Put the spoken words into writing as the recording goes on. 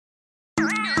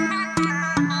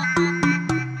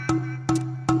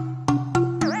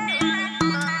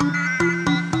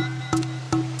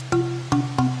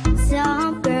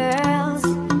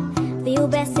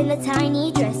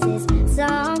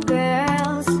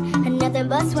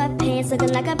but sweatpants,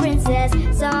 looking like a princess.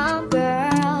 Some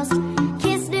girls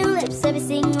kiss new lips every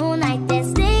single night. They're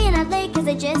staying out late cause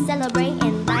they just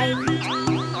celebrating life.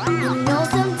 You know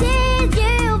some days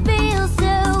you feel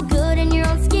so good in your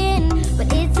own skin,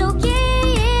 but it's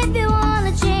okay if you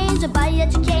wanna change the body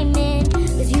that you came in.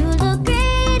 Cause you look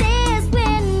greatest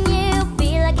when you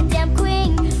feel like a damn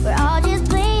queen. We're all just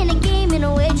playing a game in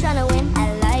a way, trying to win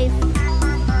at life.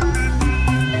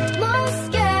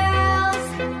 Most girls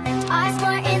are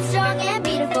smart and strong and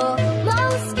beautiful.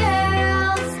 Most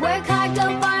girls work hard, go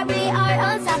far, we are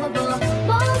unstoppable.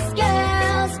 Most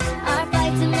girls are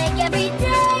fight to make every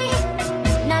day.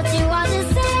 Not you are the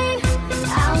same.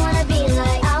 I wanna be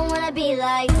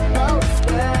like most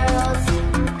girls.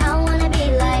 I wanna be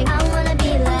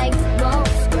like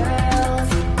most girls.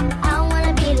 I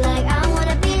wanna be like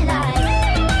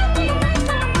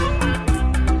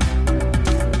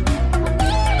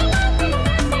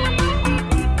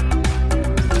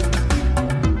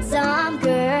Some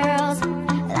girls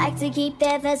like to keep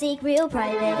their physique real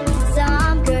private.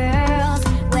 Some girls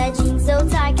wear jeans so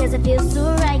tight cause it feels so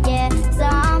right, yeah.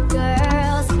 Some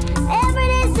girls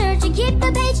everyday searching, keep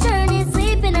the page turning,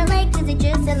 sleeping at late cause they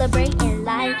just celebrating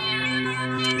life.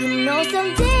 You know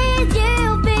some days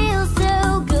you feel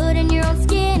so good in your own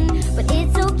skin, but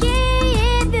it's okay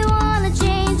if you wanna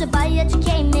change the body that you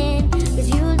came in. Cause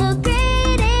you look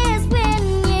greatest when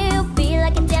you feel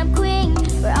like a damn queen.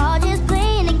 We're all just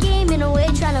playing a game in a way,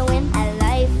 trying to win at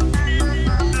life.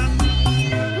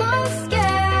 Most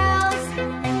girls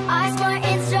are smart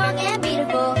and strong and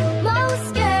beautiful.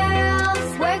 Most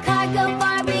girls work hard, go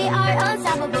far, we are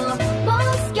unstoppable.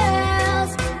 Most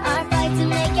girls are fight to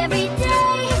make every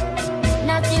day.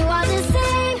 Not you are the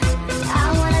same. I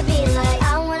wanna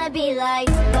be like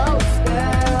most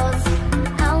girls.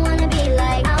 I wanna be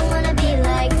like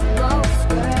most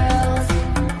girls.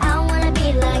 I wanna be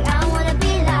like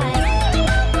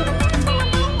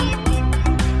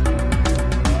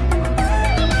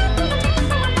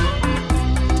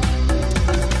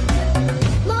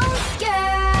most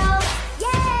girls,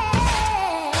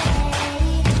 yeah.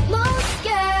 Most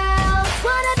girls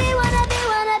wanna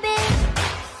be.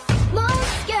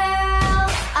 Most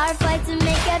girls are fight to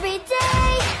make every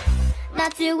day.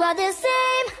 Not two are the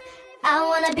same. I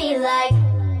wanna be like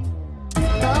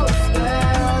most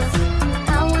girls.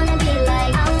 I wanna be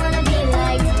like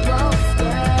most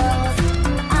girls.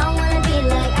 I wanna be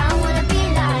like I wanna be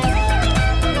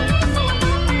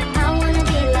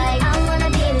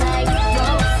like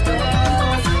most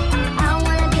girls. I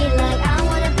wanna be like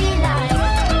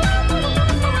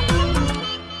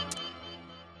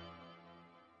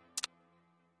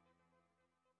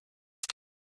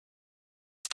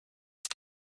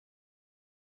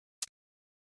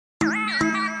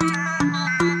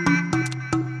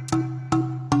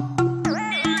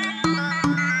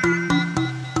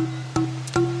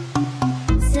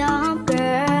Some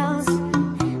girls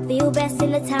feel best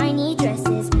in the tiny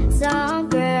dresses. Some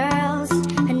girls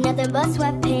are nothing but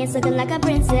sweatpants, looking like a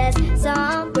princess.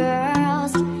 Some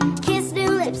girls kiss new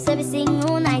lips every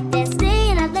single night. They're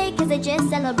staying out late cause they just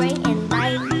celebrating